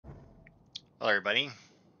Hello everybody,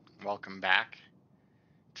 welcome back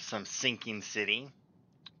to some sinking city.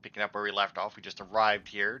 Picking up where we left off, we just arrived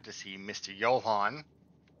here to see Mr. Johann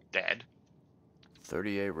dead.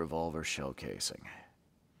 38 revolver shell casing.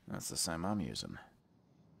 That's the same I'm using.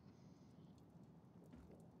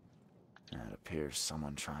 It appears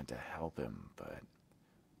someone tried to help him, but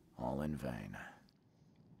all in vain.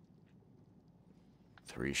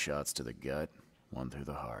 3 shots to the gut, 1 through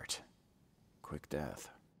the heart. Quick death.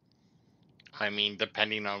 I mean,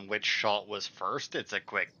 depending on which shot was first, it's a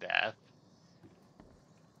quick death.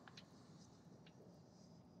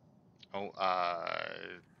 Oh,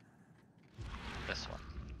 this one.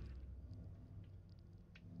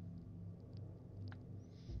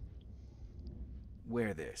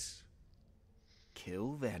 Wear this.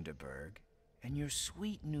 Kill Vanderberg, and your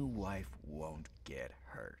sweet new wife won't get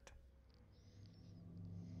hurt.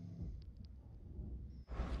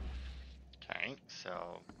 Okay,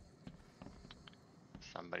 so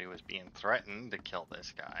somebody was being threatened to kill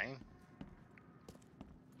this guy.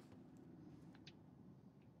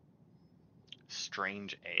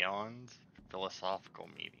 Strange Aeons? Philosophical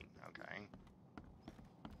meeting, okay.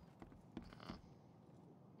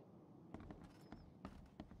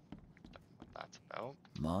 What that's about.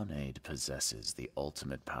 Monade possesses the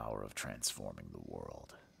ultimate power of transforming the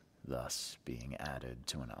world. Thus, being added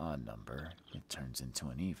to an odd number, it turns into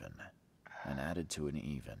an even. And added to an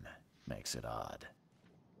even makes it odd.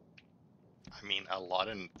 I mean, a lot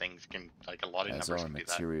of things can, like, a lot of As numbers our can do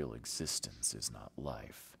that. material existence is not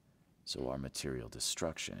life, so our material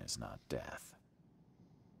destruction is not death.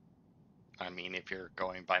 I mean, if you're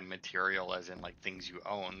going by material as in, like, things you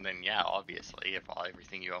own, then yeah, obviously, if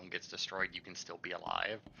everything you own gets destroyed, you can still be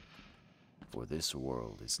alive. For this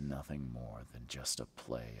world is nothing more than just a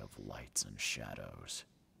play of lights and shadows,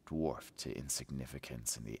 dwarfed to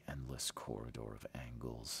insignificance in the endless corridor of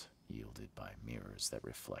angles yielded by mirrors that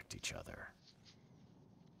reflect each other.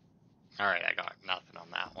 Alright, I got nothing on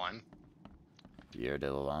that one. Pierre de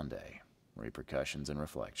Lalande, Repercussions and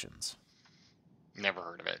Reflections. Never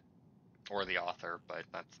heard of it. Or the author, but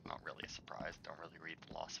that's not really a surprise. Don't really read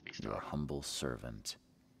philosophy Your stuff. humble servant,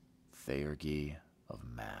 Theurgy of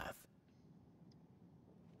Math.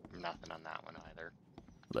 Nothing on that one either.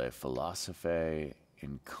 Le Philosophe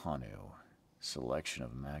Inconu, selection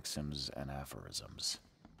of maxims and aphorisms.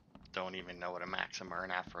 Don't even know what a maxim or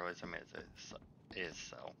an aphorism is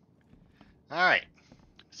so. Alright.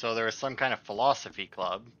 So there was some kind of philosophy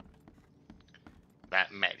club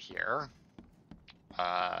that met here.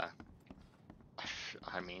 I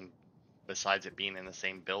mean, besides it being in the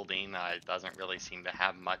same building, it doesn't really seem to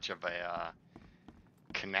have much of a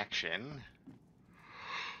connection.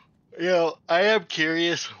 You know, I am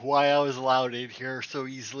curious why I was allowed in here so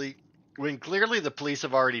easily, when clearly the police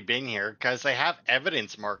have already been here, because they have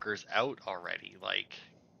evidence markers out already, like...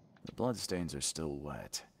 The bloodstains are still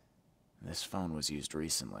wet. This phone was used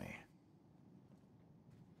recently.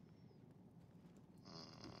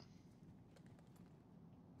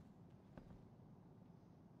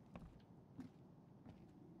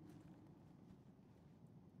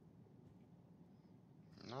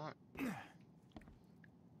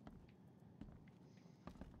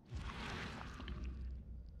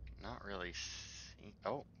 Not really see...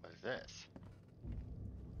 Oh, what is this?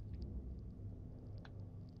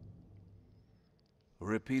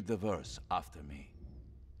 Repeat the verse after me.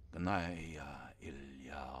 Gnaya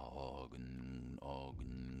ilya ogn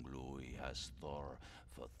glui astor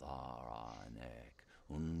fatharanek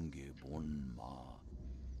ungibunma.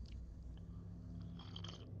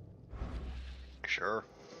 Sure.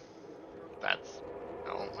 That's...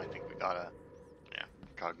 No, I think we got a... Yeah,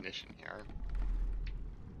 cognition here.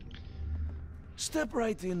 Step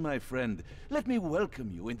right in, my friend. Let me welcome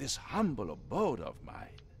you in this humble abode of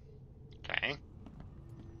mine. Okay.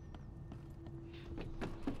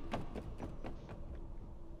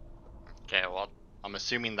 Okay, well, I'm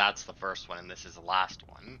assuming that's the first one and this is the last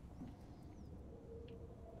one.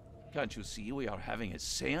 Can't you see we are having a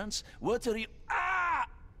seance? What are you... Ah!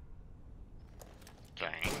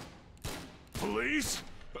 Okay. Police?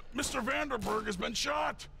 Mr. Vanderberg has been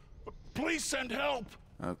shot! Please send help!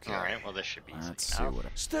 Okay. Alright, well this should be Let's easy see enough. what...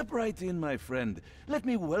 Step right in, my friend. Let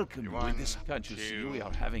me welcome you in this... One, Can't you see two, we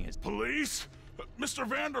are having a... Police? Mr.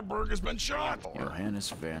 Vanderberg has been shot!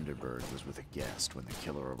 Johannes Vanderberg was with a guest when the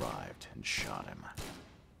killer arrived and shot him.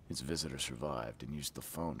 His visitor survived and used the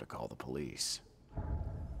phone to call the police.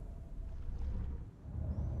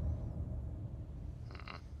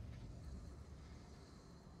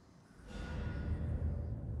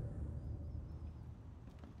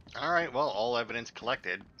 Alright, well, all evidence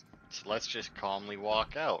collected. So let's just calmly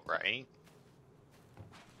walk out, right?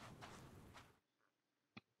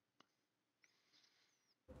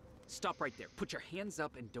 Stop right there. Put your hands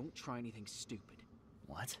up and don't try anything stupid.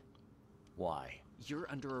 What? Why? You're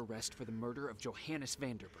under arrest for the murder of Johannes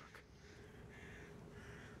Vanderburg.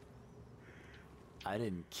 I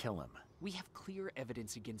didn't kill him. We have clear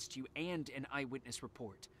evidence against you and an eyewitness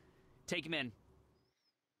report. Take him in.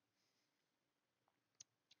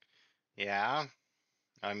 Yeah.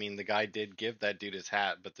 I mean, the guy did give that dude his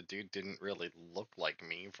hat, but the dude didn't really look like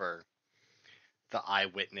me for the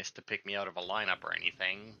eyewitness to pick me out of a lineup or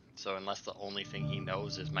anything. So unless the only thing he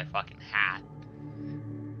knows is my fucking hat.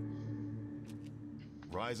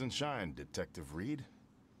 Rise and shine, Detective Reed.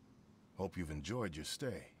 Hope you've enjoyed your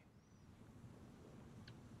stay.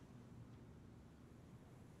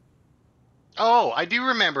 Oh, I do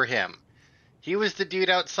remember him. He was the dude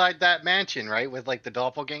outside that mansion, right? With like the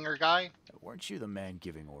doppelganger guy? Weren't you the man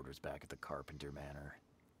giving orders back at the Carpenter Manor?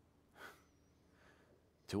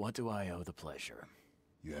 To what do I owe the pleasure?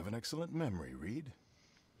 You have an excellent memory, Reed.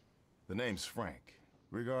 The name's Frank.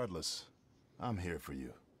 Regardless, I'm here for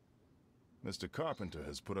you. Mr. Carpenter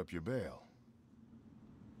has put up your bail.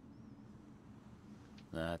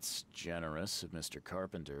 That's generous of Mr.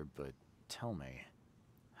 Carpenter, but tell me,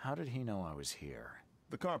 how did he know I was here?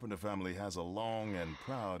 The Carpenter family has a long and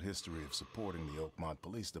proud history of supporting the Oakmont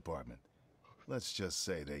Police Department. Let's just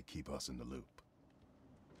say they keep us in the loop.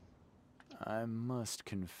 I must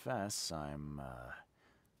confess I'm,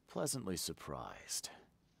 pleasantly surprised.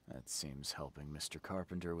 That seems helping Mr.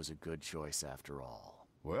 Carpenter was a good choice after all.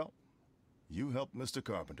 Well, you helped Mr.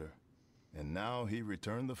 Carpenter, and now he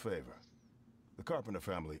returned the favor. The Carpenter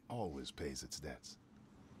family always pays its debts.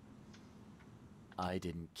 I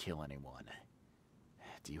didn't kill anyone.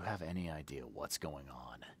 Do you have any idea what's going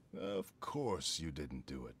on? Of course you didn't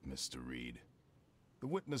do it, Mr. Reed. The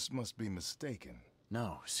witness must be mistaken.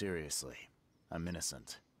 No, seriously. I'm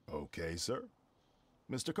innocent. Okay, sir.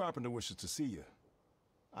 Mr. Carpenter wishes to see you.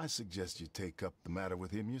 I suggest you take up the matter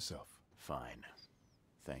with him yourself. Fine.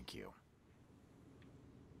 Thank you.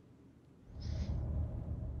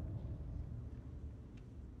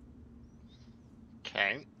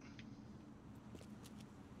 Okay.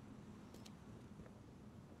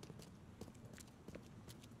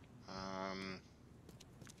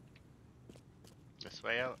 This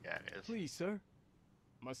way out? Yeah, it is. Please, sir.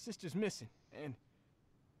 My sister's missing, and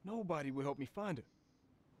nobody will help me find her.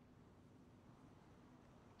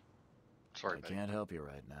 Sorry, I buddy. can't help you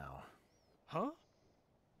right now. Huh?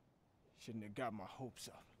 Shouldn't have got my hopes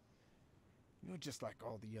up. You're just like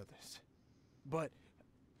all the others. But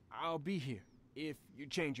I'll be here if you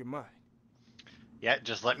change your mind. Yeah,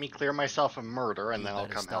 just let me clear myself of murder and then I'll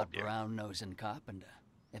better come stop help you. brown-nosing Carpenter.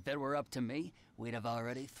 If it were up to me, we'd have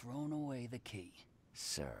already thrown away the key.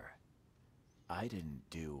 Sir, I didn't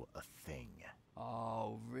do a thing.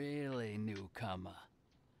 Oh, really, newcomer?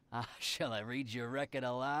 Shall I read your record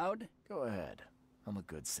aloud? Go ahead. I'm a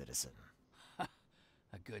good citizen. A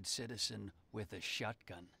good citizen with a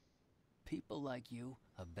shotgun. People like you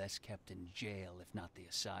are best kept in jail, if not the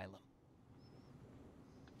asylum.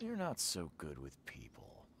 You're not so good with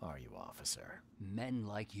people, are you, officer? Men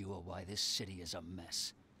like you are why this city is a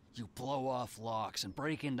mess. You blow off locks and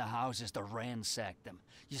break into houses to ransack them.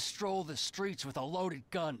 You stroll the streets with a loaded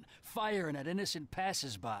gun, firing at innocent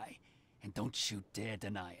passers-by. And don't you dare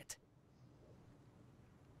deny it.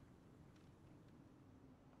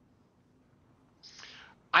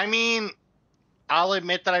 I mean, I'll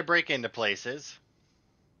admit that I break into places.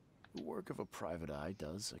 The work of a private eye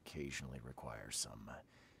does occasionally require some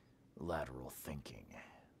lateral thinking,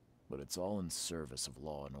 but it's all in service of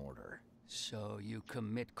law and order. So you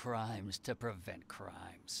commit crimes to prevent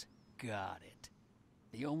crimes. Got it.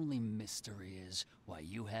 The only mystery is why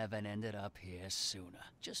you haven't ended up here sooner.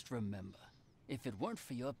 Just remember, if it weren't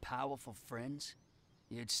for your powerful friends,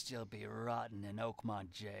 you'd still be rotting in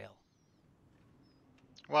Oakmont jail.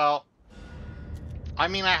 Well, I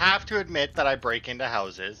mean, I have to admit that I break into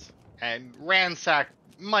houses, and ransack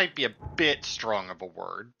might be a bit strong of a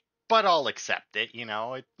word, but I'll accept it, you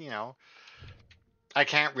know. I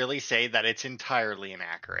can't really say that it's entirely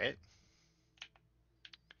inaccurate.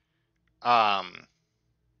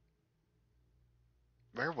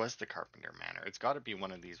 Where was the Carpenter Manor? It's got to be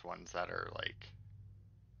one of these ones that are, like,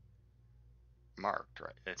 marked,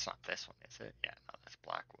 right? It's not this one, is it? Yeah, no, that's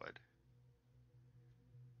Blackwood.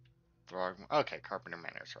 Okay, Carpenter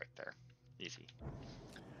Manor's right there. Easy.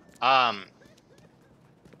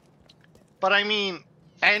 But I mean,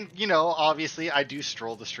 and, you know, obviously I do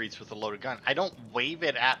stroll the streets with a loaded gun. I don't wave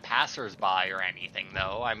it at passersby or anything,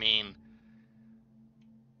 though. I mean,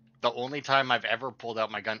 the only time I've ever pulled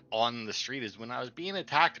out my gun on the street is when I was being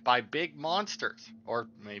attacked by big monsters. Or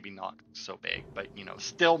maybe not so big, but, you know,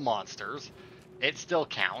 still monsters. it still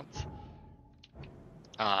counts.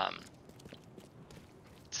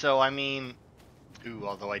 So I mean,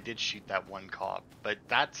 although I did shoot that one cop, but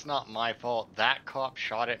that's not my fault. That cop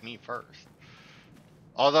shot at me first.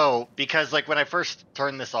 Although, because like when I first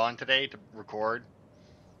turned this on today to record,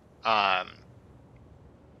 I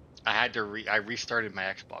had to I restarted my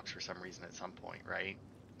Xbox for some reason at some point, right?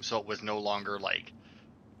 So it was no longer like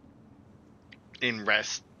in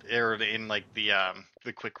rest or in like the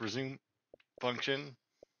quick resume function.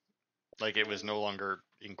 Like it was no longer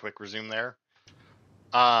in quick resume there.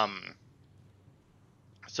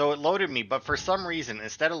 So it loaded me, but for some reason,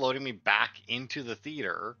 instead of loading me back into the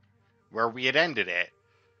theater where we had ended it,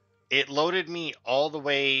 it loaded me all the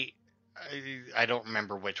way. I don't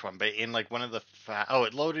remember which one, but in like one of the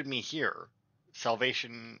it loaded me here.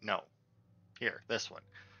 Salvation, no, here, this one,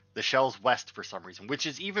 the Shells West for some reason, which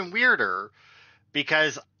is even weirder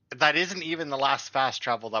because that isn't even the last fast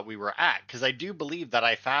travel that we were at. Because I do believe that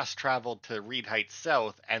I fast traveled to Reed Heights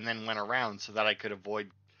South and then went around so that I could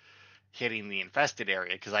avoid hitting the infested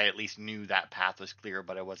area, because I at least knew that path was clear,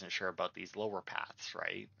 but I wasn't sure about these lower paths,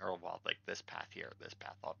 right? Or well, like this path here, this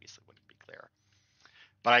path obviously wouldn't be clear.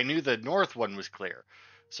 But I knew the north one was clear.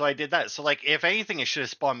 So I did that. So like if anything, it should have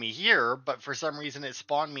spawned me here, but for some reason it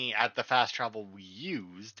spawned me at the fast travel we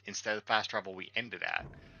used instead of the fast travel we ended at.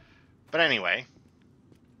 But anyway,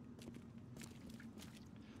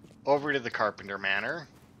 over to the Carpenter Manor.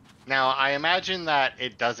 Now I imagine that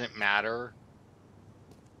it doesn't matter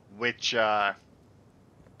which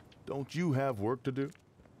Don't you have work to do?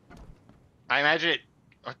 I imagine it.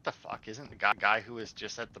 What the fuck? Isn't the guy who was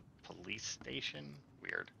just at the police station?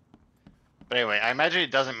 Weird. But anyway, I imagine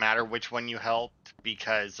it doesn't matter which one you helped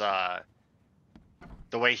because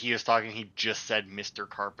the way he was talking, he just said Mr.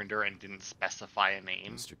 Carpenter and didn't specify a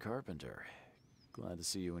name. Mr. Carpenter, glad to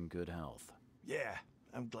see you in good health. Yeah,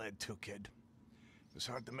 I'm glad too, kid. It was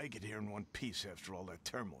hard to make it here in one piece after all that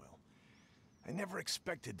turmoil. I never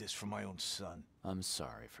expected this from my own son. I'm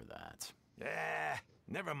sorry for that.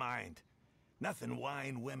 Never mind. Nothing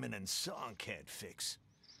wine, women, and song can't fix.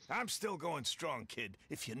 I'm still going strong, kid,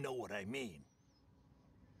 if you know what I mean.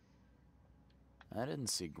 I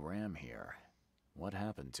didn't see Graham here. What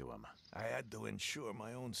happened to him? I had to ensure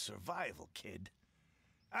my own survival, kid.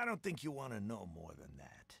 I don't think you want to know more than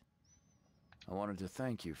that. I wanted to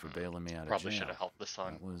thank you for bailing me out of jail. Probably should have helped the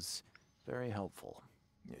son. That was very helpful.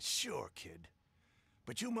 Yeah, sure, kid.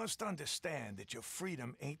 But you must understand that your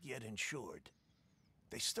freedom ain't yet insured.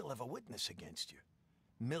 They still have a witness against you.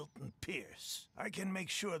 Milton Pierce. I can make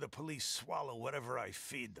sure the police swallow whatever I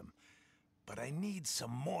feed them. But I need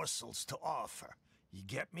some morsels to offer. You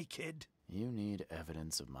get me, kid? You need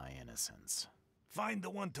evidence of my innocence. Find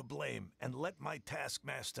the one to blame and let my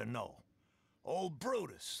taskmaster know. Old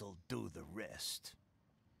Brutus'll do the rest.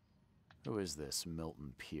 Who is this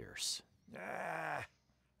Milton Pierce?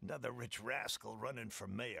 Another rich rascal running for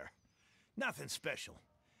mayor. Nothing special.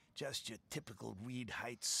 Just your typical Reed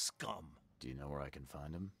Heights scum. Do you know where I can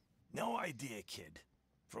find him? No idea, kid.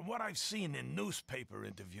 From what I've seen in newspaper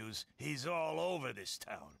interviews, he's all over this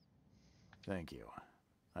town. Thank you.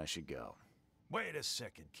 I should go. Wait a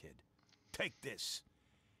second, kid. Take this.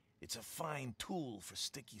 It's a fine tool for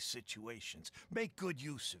sticky situations. Make good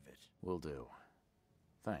use of it. Will do.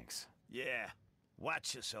 Thanks. Yeah.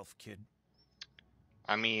 Watch yourself, kid.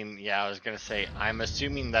 I mean, yeah, I was gonna say, I'm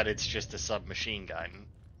assuming that it's just a submachine gun.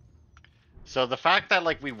 So the fact that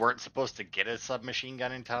like we weren't supposed to get a submachine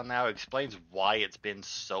gun in town now explains why it's been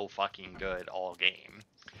so fucking good all game.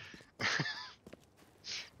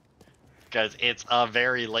 Because it's a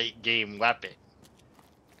very late game weapon.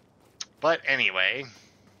 But anyway,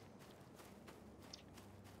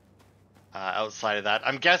 outside of that,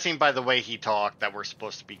 I'm guessing by the way he talked that we're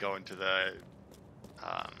supposed to be going to the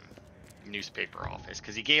newspaper office,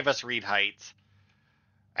 because he gave us Reed Heights,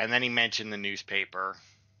 and then he mentioned the newspaper,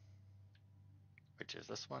 which is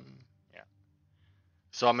this one, yeah.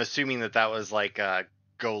 So I'm assuming that that was like a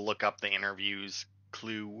go look up the interviews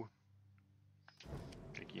clue.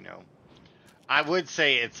 Like, you know, I would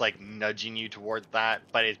say it's like nudging you towards that,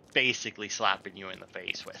 but it's basically slapping you in the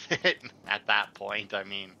face with it at that point. I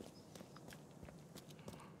mean,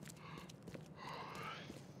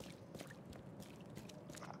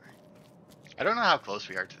 I don't know how close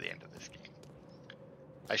we are to the end of this game.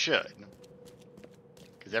 I should,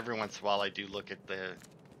 because every once in a while I do look at the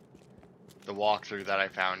walkthrough that I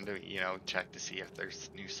found to, you know, check to see if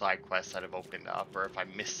there's new side quests that have opened up or if I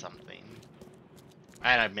missed something.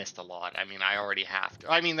 And I've missed a lot. I mean, I already have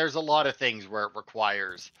to. I mean, there's a lot of things where it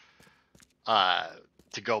requires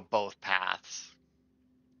to go both paths.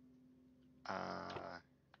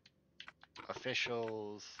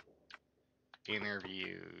 Officials.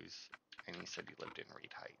 interviews, and he said he lived in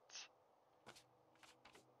Reed Heights.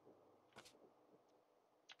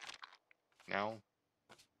 No?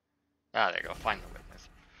 Ah, there you go. Find the witness.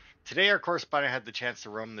 Today, our correspondent had the chance to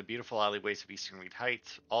roam the beautiful alleyways of Eastern Reed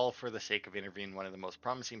Heights, all for the sake of interviewing one of the most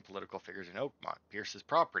promising political figures in Oakmont, Pierce's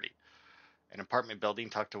property. An apartment building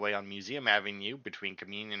tucked away on Museum Avenue between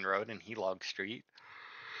Communion Road and Helog Street.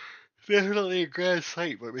 Definitely a grand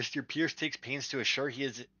sight, but Mr. Pierce takes pains to assure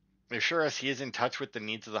us he is in touch with the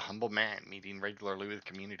needs of the humble man, meeting regularly with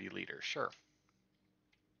community leaders. Sure.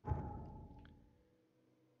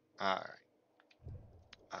 Alright.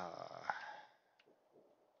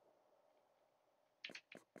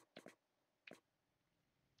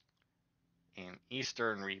 In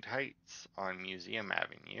Eastern Reed Heights on Museum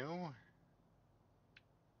Avenue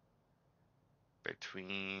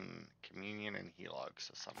between Communion and Helog,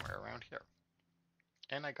 so somewhere around here.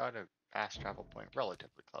 And I got a fast travel point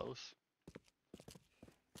relatively close.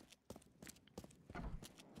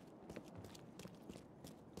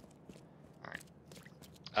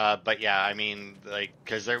 Alright. But yeah, I mean, like,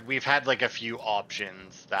 because we've had like a few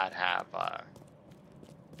options that have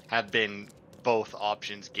been both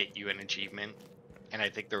options get you an achievement, and I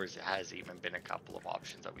think has even been a couple of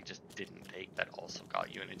options that we just didn't take that also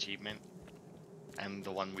got you an achievement, and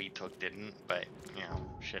the one we took didn't. But you know,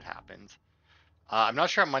 shit happens. I'm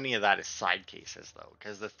not sure how many of that is side cases though,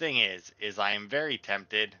 because the thing is I am very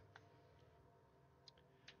tempted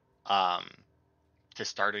to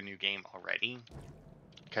start a new game already,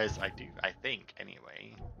 because I think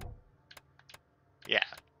anyway, yeah,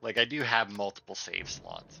 like I do have multiple save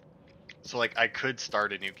slots, so like I could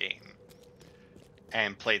start a new game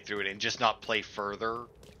and play through it and just not play further,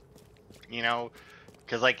 you know,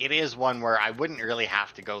 because like it is one where I wouldn't really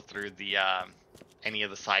have to go through the any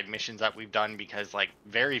of the side missions that we've done, because like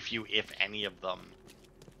very few, if any of them,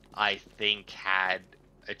 I think had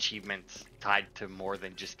achievements tied to more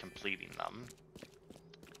than just completing them.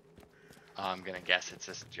 I'm gonna guess it's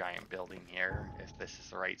this giant building here, if this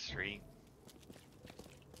is the right street.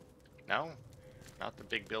 No? Not the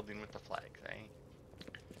big building with the flags, eh?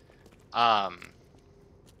 Oh,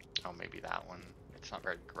 maybe that one. It's not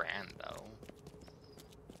very grand, though.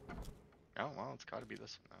 Oh, well, it's gotta be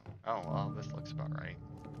this one, though. Oh, well, this looks about right.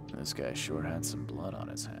 This guy sure had some blood on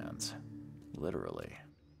his hands. Literally.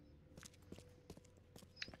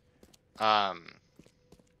 But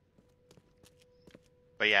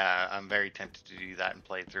yeah, I'm very tempted to do that and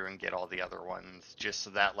play through and get all the other ones, just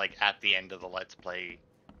so that, like, at the end of the Let's Play,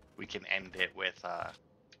 we can end it with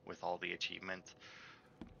all the achievements.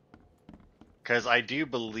 Because I do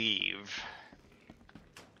believe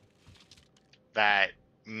that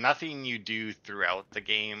nothing you do throughout the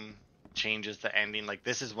game changes the ending. Like,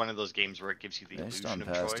 this is one of those games where it gives you the Based illusion on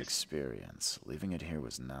of past choice. experience, leaving it here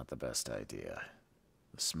was not the best idea.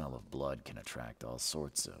 The smell of blood can attract all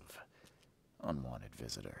sorts of unwanted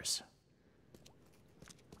visitors.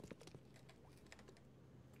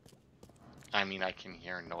 I mean, I can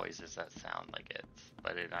hear noises that sound like it,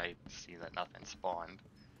 but I see that nothing spawned.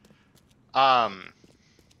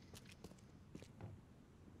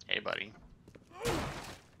 Hey, buddy.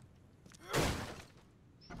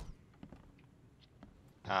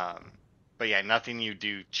 But yeah, nothing you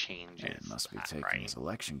do changes. It must be that, taking right? his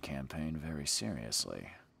election campaign very seriously.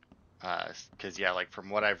 Because yeah, like from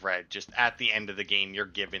what I've read, just at the end of the game, you're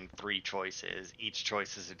given 3 choices. Each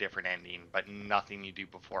choice is a different ending, but nothing you do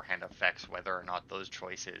beforehand affects whether or not those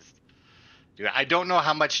choices do. I don't know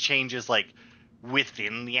how much changes like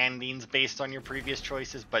within the endings based on your previous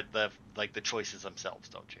choices, but the choices themselves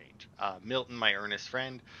don't change. Milton, my earnest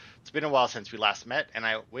friend, it's been a while since we last met, and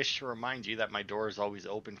I wish to remind you that my door is always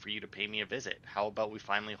open for you to pay me a visit. How about we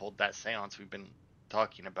finally hold that seance we've been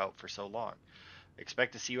talking about for so long?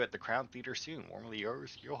 Expect to see you at the Crown Theater soon. Warmly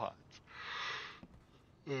yours, Johannes.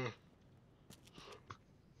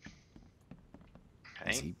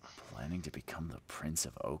 Is he planning to become the Prince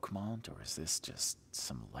of Oakmont, or is this just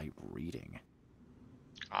some light reading?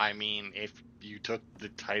 I mean, if you took the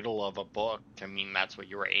title of a book to mean that's what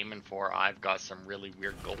you were aiming for, I've got some really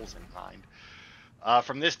weird goals in mind.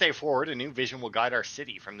 From this day forward, a new vision will guide our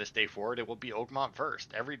city. From this day forward, it will be Oakmont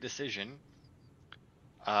first. Every decision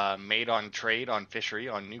made on trade, on fishery,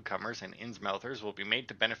 on newcomers, and Innsmouthers will be made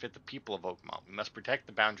to benefit the people of Oakmont. We must protect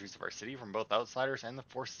the boundaries of our city from both outsiders and the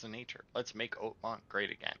forces of nature. Let's make Oakmont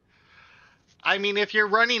great again. I mean, if you're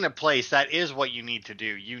running a place, that is what you need to do.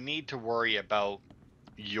 You need to worry about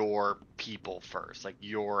your people first, like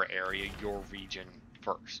your area, your region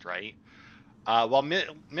first, right? While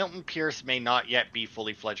Milton Pierce may not yet be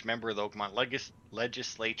fully fledged member of the Oakmont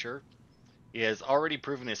legislature, He has already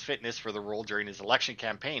proven his fitness for the role during his election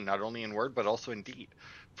campaign, not only in word but also in deed.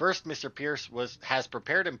 First, Mr. Pierce has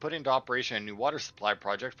prepared and put into operation a new water supply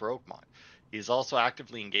project for Oakmont. He is also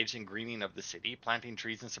actively engaged in greening of the city, planting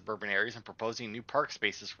trees in suburban areas, and proposing new park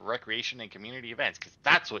spaces for recreation and community events, because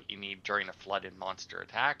that's what you need during a flood and monster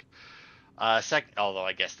attack. Second, although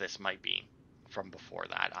I guess this might be from before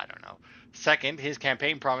that, I don't know. Second, his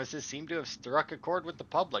campaign promises seem to have struck a chord with the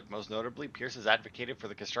public. Most notably, Pierce has advocated for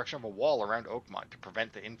the construction of a wall around Oakmont to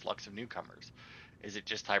prevent the influx of newcomers. Is it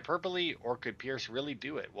just hyperbole, or could Pierce really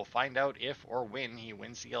do it? We'll find out if or when he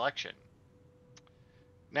wins the election.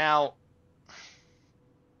 Now,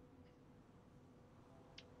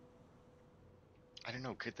 I don't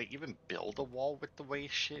know, could they even build a wall with the way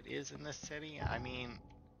shit is in this city? I mean,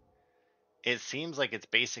 it seems like it's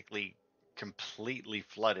basically completely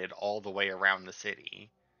flooded all the way around the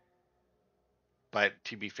city. But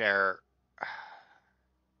to be fair,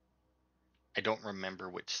 I don't remember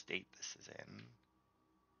which state this is in.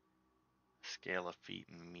 Scale of feet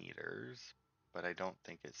and meters, but I don't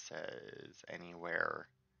think it says anywhere.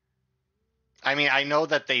 I mean, I know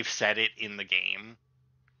that they've said it in the game,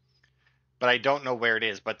 but I don't know where it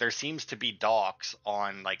is. But there seems to be docks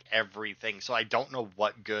on like everything, so I don't know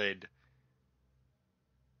what good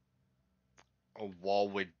a wall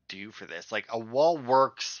would do for this. Like, a wall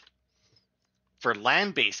works for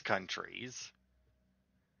land-based countries,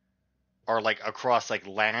 or like across like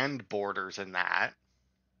land borders and that.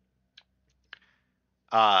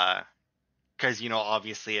 Because,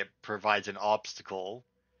 obviously it provides an obstacle,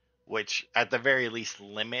 which at the very least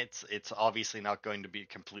limits. It's obviously not going to be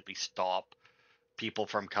completely stop people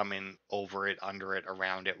from coming over it, under it,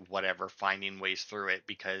 around it, whatever, finding ways through it,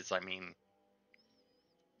 because, I mean,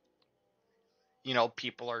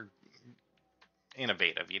 people are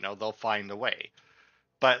innovative, they'll find a way.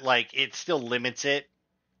 But, like, it still limits it.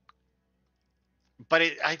 But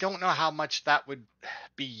I don't know how much that would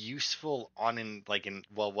be useful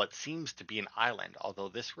well, what seems to be an island, although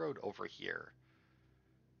this road over here,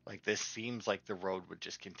 like, this seems like the road would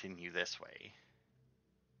just continue this way.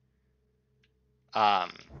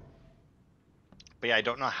 But yeah, I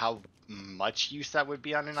don't know how much use that would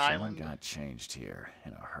be on an Someone island. got changed here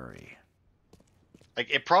in a hurry.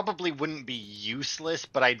 Like, it probably wouldn't be useless,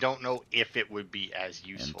 but I don't know if it would be as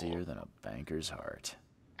useful. Emptier than a banker's heart.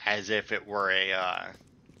 As if it were a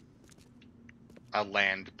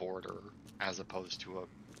land border as opposed to a,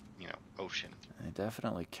 ocean. They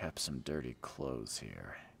definitely kept some dirty clothes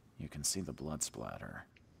here. You can see the blood splatter.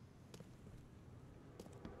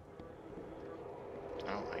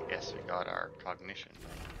 Oh, I guess we got our cognition.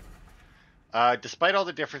 Despite all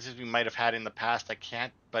the differences we might have had in the past, I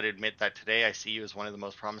can't but admit that today I see you as one of the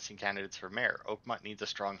most promising candidates for mayor. Oakmont needs a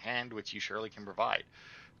strong hand, which you surely can provide.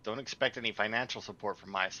 Don't expect any financial support from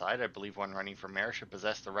my side. I believe one running for mayor should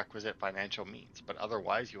possess the requisite financial means, but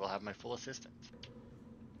otherwise you will have my full assistance.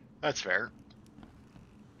 That's fair.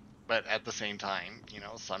 But at the same time,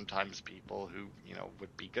 sometimes people who,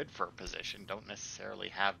 would be good for a position don't necessarily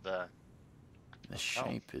have the... The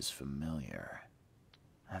shape is familiar.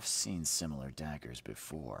 I've seen similar daggers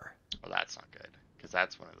before. Well, that's not good, because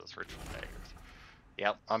that's one of those ritual daggers.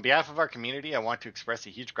 Yep. On behalf of our community, I want to express a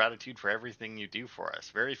huge gratitude for everything you do for us.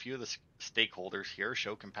 Very few of the stakeholders here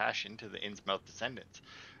show compassion to the Innsmouth descendants,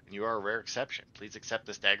 and you are a rare exception. Please accept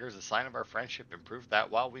this dagger as a sign of our friendship and prove that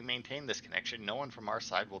while we maintain this connection, no one from our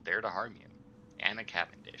side will dare to harm you. Anna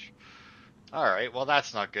Cavendish. Alright, well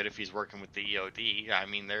that's not good if he's working with the EOD. I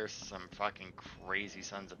mean, there's some fucking crazy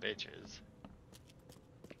sons of bitches.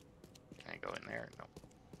 Can I go in there? No.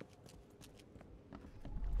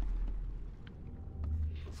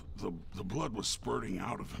 The blood was spurting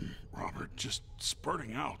out of him, Robert. Just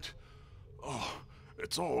spurting out. Oh,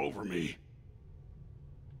 it's all over me.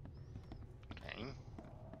 Okay.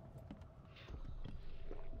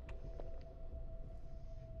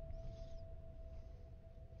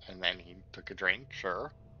 And then he took a drink,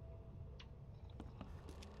 sure.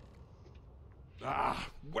 Ah,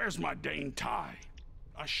 where's my dang tie?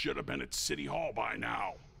 I should have been at City Hall by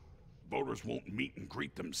now. Voters won't meet and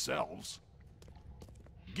greet themselves.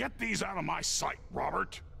 Get these out of my sight,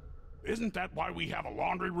 Robert. Isn't that why we have a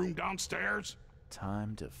laundry room downstairs?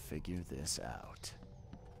 Time to figure this out.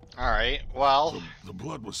 Alright, well... The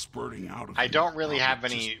blood was spurting out of I him, don't really Robert, have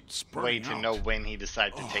any way to know when he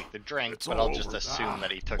decided to take the drink, but I'll just assume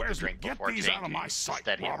that he took the drink before changing to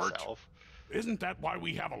steady himself. Isn't that why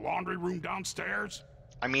we have a laundry room downstairs?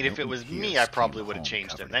 I mean, if it was me, I probably would have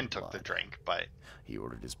changed and then took the drink, but... He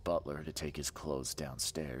ordered his butler to take his clothes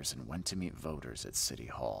downstairs and went to meet voters at City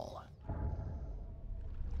Hall.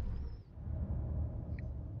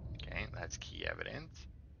 Okay, that's key evidence.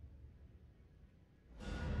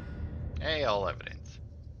 Hey, all evidence.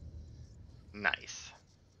 Nice.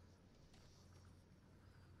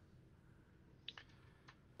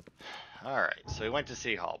 Alright, so we went to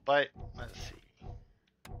City Hall, but let's see.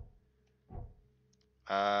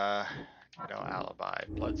 No alibi.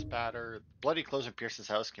 Blood spatter. Bloody clothes in Pierce's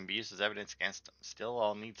house can be used as evidence against him. Still,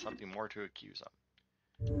 I'll need something more to accuse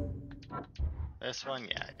him. This one?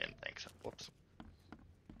 Yeah, I didn't think so. Whoops.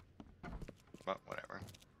 But whatever.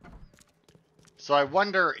 So I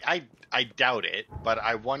wonder, I doubt it, but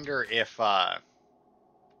I wonder if I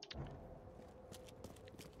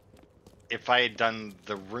had done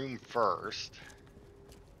the room first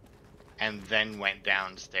and then went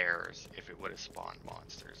downstairs, if it would have spawned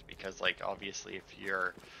monsters. Because, like, obviously if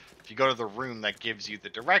you go to the room that gives you the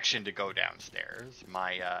direction to go downstairs,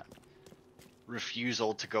 my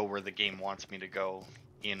refusal to go where the game wants me to go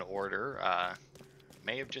in order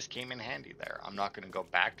may have just came in handy there. I'm not going to go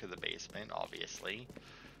back to the basement, obviously,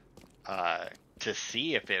 to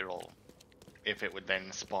see if it would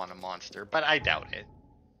then spawn a monster, but I doubt it,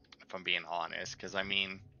 if I'm being honest, because I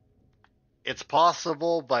mean, it's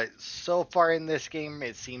possible, but so far in this game,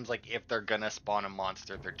 it seems like if they're gonna spawn a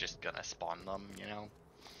monster, they're just gonna spawn them, you know?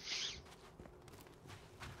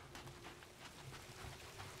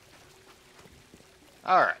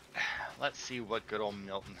 Alright, let's see what good old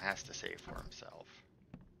Milton has to say for himself.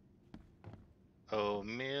 Oh,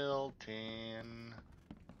 Milton.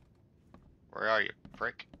 Where are you,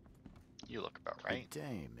 prick? You look about right. Good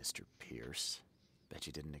day, Mr. Pierce. Bet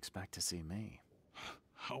you didn't expect to see me.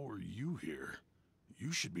 How are you here?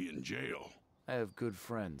 You should be in jail. I have good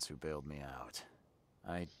friends who bailed me out.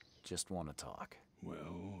 I just want to talk.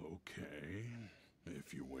 Well, okay,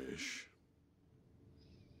 if you wish.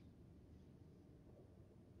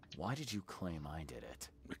 Why did you claim I did it?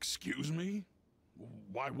 Excuse me?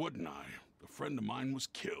 Why wouldn't I? A friend of mine was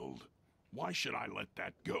killed. Why should I let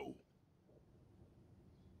that go?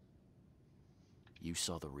 You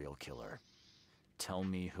saw the real killer. Tell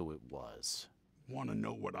me who it was. Want to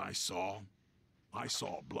know what I saw? I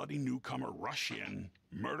saw a bloody newcomer rush in,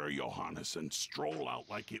 murder Johannes, and stroll out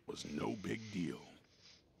like it was no big deal.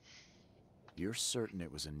 You're certain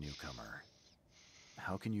it was a newcomer.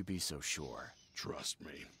 How can you be so sure? Trust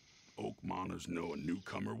me, Oakmoners know a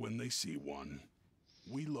newcomer when they see one.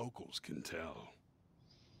 We locals can tell.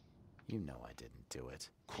 You know I didn't do it.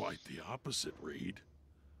 Quite the opposite, Reed.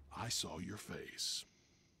 I saw your face.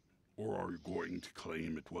 Or are you going to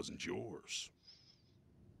claim it wasn't yours?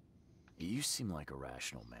 You seem like a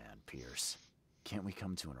rational man, Pierce. Can't we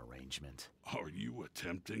come to an arrangement? Are you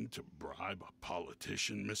attempting to bribe a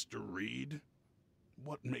politician, Mr. Reed?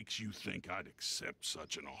 What makes you think I'd accept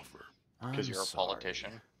such an offer? Because you're a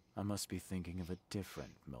politician. I must be thinking of a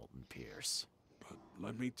different Milton Pierce. But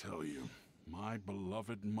let me tell you, my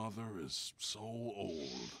beloved mother is so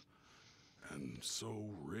old and so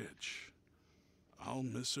rich. I'll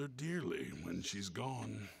miss her dearly when she's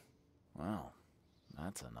gone. Well,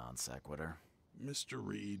 that's a non sequitur. Mr.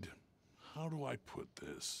 Reed, how do I put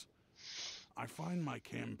this? I find my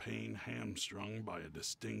campaign hamstrung by a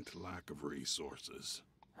distinct lack of resources.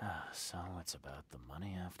 So it's about the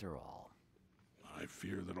money after all. I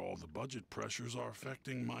fear that all the budget pressures are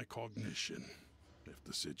affecting my cognition. If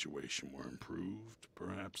the situation were improved,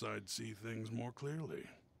 perhaps I'd see things more clearly.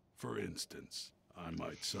 For instance, I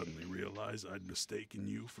might suddenly realize I'd mistaken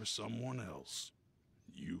you for someone else.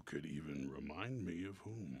 You could even remind me of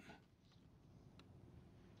whom.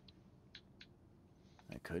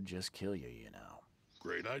 I could just kill you, you know.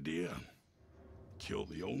 Great idea. Kill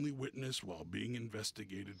the only witness while being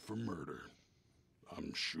investigated for murder.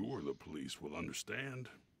 I'm sure the police will understand.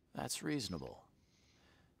 That's reasonable.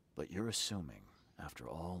 But you're assuming, after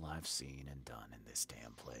all I've seen and done in this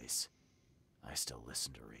damn place, I still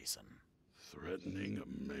listen to reason. Threatening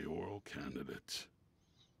a mayoral candidate.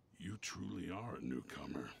 You truly are a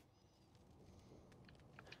newcomer.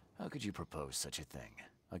 How could you propose such a thing?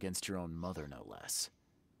 Against your own mother, no less.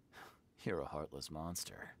 You're a heartless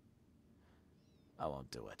monster. I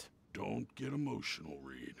won't do it. Don't get emotional,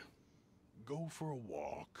 Reed. Go for a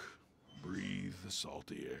walk, breathe the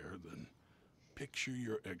salty air, then picture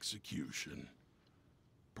your execution.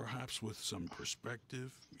 Perhaps with some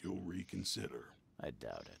perspective, you'll reconsider. I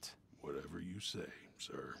doubt it. Whatever you say,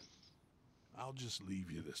 sir. I'll just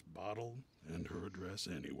leave you this bottle and her address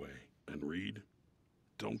anyway. And Reed,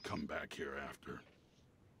 don't come back here after.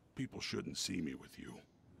 People shouldn't see me with you.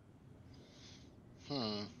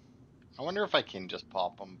 I wonder if I can just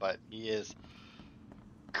pop him, but he is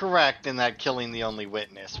correct in that killing the only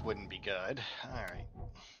witness wouldn't be good. Alright.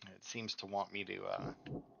 It seems to want me to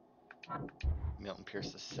Milton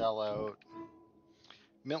Pierce the sellout.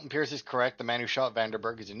 Milton Pierce is correct. The man who shot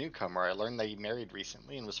Vanderberg is a newcomer. I learned that he married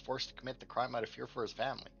recently and was forced to commit the crime out of fear for his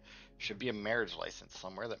family. Should be a marriage license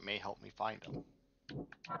somewhere that may help me find him.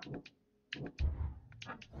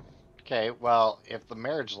 Okay, well, if the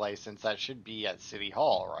marriage license, that should be at City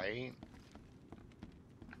Hall, right?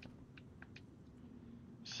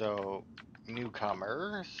 So,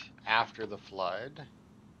 newcomers, after the flood,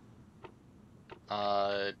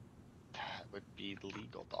 that would be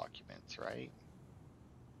legal documents, right?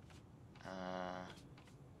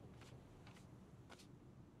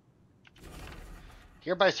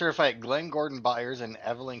 Hereby certify Glenn Gordon Byers and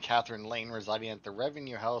Evelyn Catherine Lane, residing at the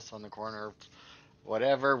Revenue House on the corner of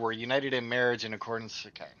whatever, were united in marriage in accordance.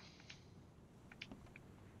 Okay.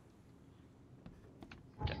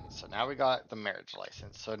 Okay, so now we got the marriage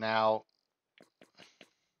license. So now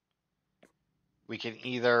we can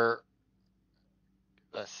either,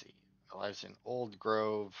 let's see, lives in Old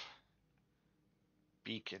Grove,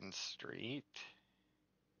 Beacon Street,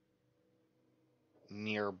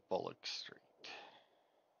 near Bullock Street.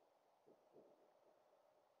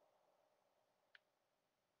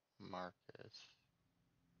 Marcus,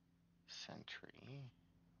 Century,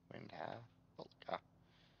 Windham, Bullock,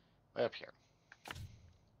 way up here.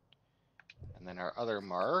 And then our other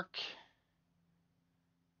mark,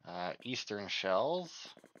 Eastern Shells.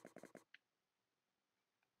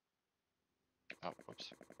 Oh,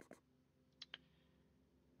 whoops.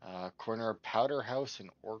 Corner of Powder House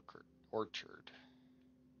and Orchard.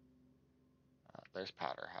 There's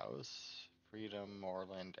Powder House, Freedom,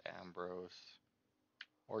 Moreland, Ambrose,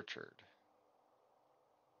 Orchard.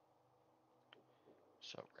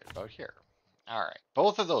 So right about here. Alright,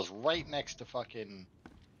 both of those right next to fucking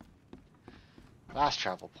fast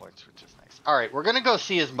travel points, which is nice. Alright, we're gonna go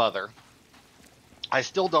see his mother. I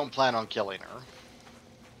still don't plan on killing her.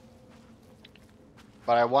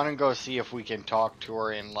 But I want to go see if we can talk to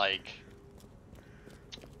her and, like,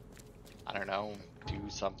 I don't know, do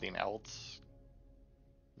something else.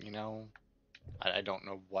 You know? I don't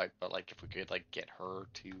know what, but, like, if we could, like, get her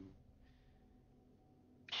to,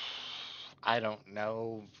 I don't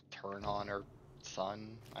know, turn on her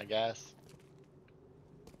son, I guess.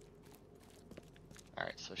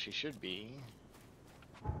 Alright, so she should be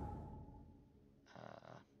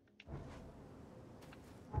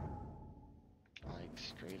like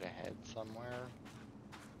straight ahead somewhere.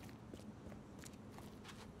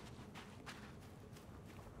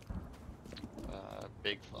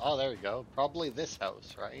 Oh, there we go. Probably this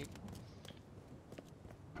house, right?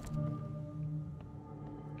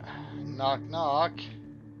 Knock, knock.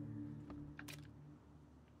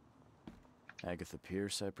 Agatha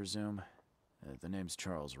Pierce, I presume? The name's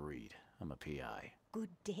Charles Reed. I'm a PI. Good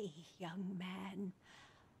day, young man.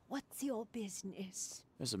 What's your business?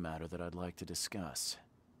 There's a matter that I'd like to discuss.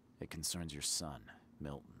 It concerns your son,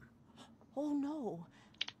 Milton. Oh, no.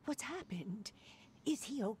 What's happened? Is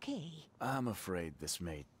he okay? I'm afraid this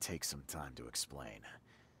may take some time to explain.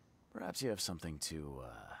 Perhaps you have something to,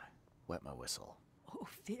 wet my whistle. Oh,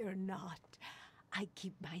 fear not. I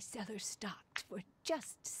keep my cellar stocked for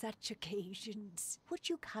just such occasions. Would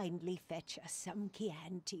you kindly fetch us some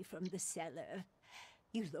Chianti from the cellar?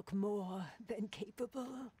 You look more than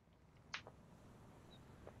capable.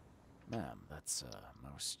 Ma'am, that's a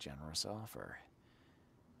most generous offer.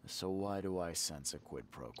 So why do I sense a quid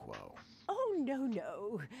pro quo? Oh,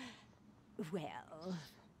 no. Well,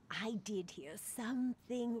 I did hear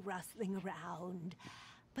something rustling around,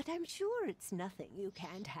 but I'm sure it's nothing you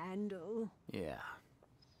can't handle. Yeah,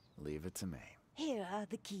 leave it to me. Here are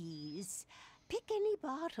the keys. Pick any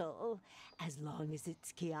bottle, as long as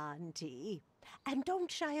it's Chianti. And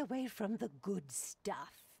don't shy away from the good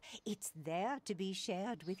stuff. It's there to be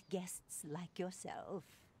shared with guests like yourself.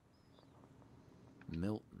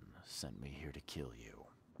 Milton sent me here to kill you.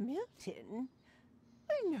 Milton?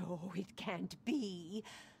 No, it can't be.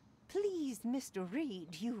 Please, Mr.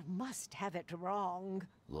 Reed, you must have it wrong.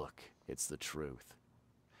 Look, it's the truth.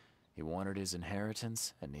 He wanted his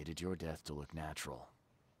inheritance and needed your death to look natural.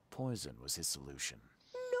 Poison was his solution.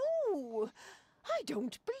 No! I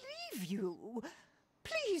don't believe you.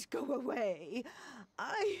 Please go away.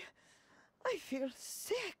 I feel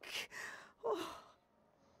sick. Oh.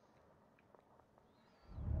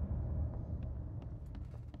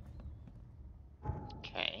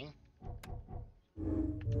 Okay.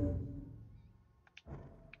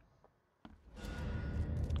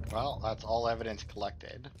 Well, that's all evidence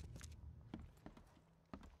collected.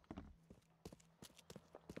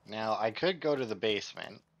 Now, I could go to the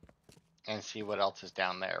basement and see what else is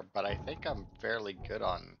down there, but I think I'm fairly good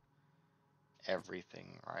on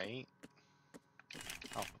everything, right?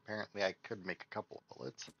 Oh, apparently I could make a couple of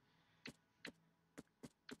bullets.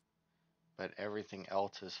 but everything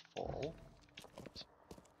else is full. Oops.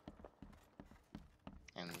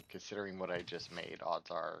 And considering what I just made, odds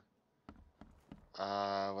are...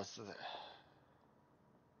 what's the...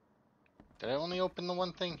 Did I only open the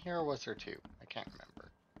one thing here, or was there two? I can't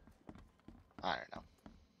remember. I don't know.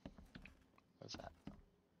 What's that?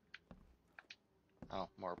 Oh,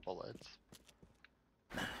 more bullets.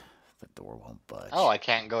 The door won't budge. Oh, I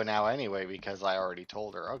can't go now anyway because I already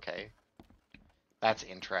told her. Okay. That's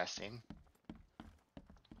interesting.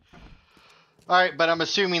 Alright, but I'm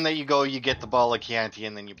assuming that you go, you get the ball of Chianti,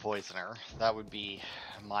 and then you poison her. That would be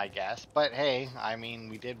my guess. But hey, I mean,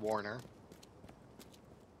 we did warn her.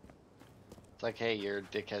 It's like, hey, your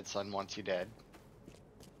dickhead son wants you dead.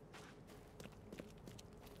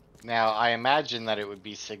 Now, I imagine that it would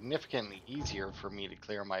be significantly easier for me to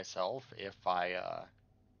clear myself if I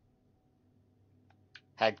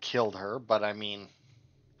had killed her, but I mean,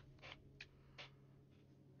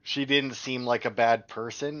 she didn't seem like a bad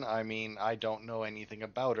person. I mean, I don't know anything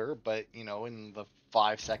about her, but, you know, in the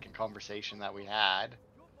 5-second conversation that we had,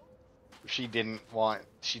 she didn't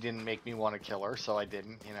make me want to kill her, so I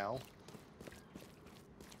didn't, you know.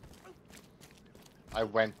 I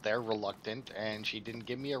went there reluctant, and she didn't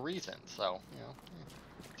give me a reason, so, you know,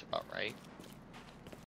 it's about right.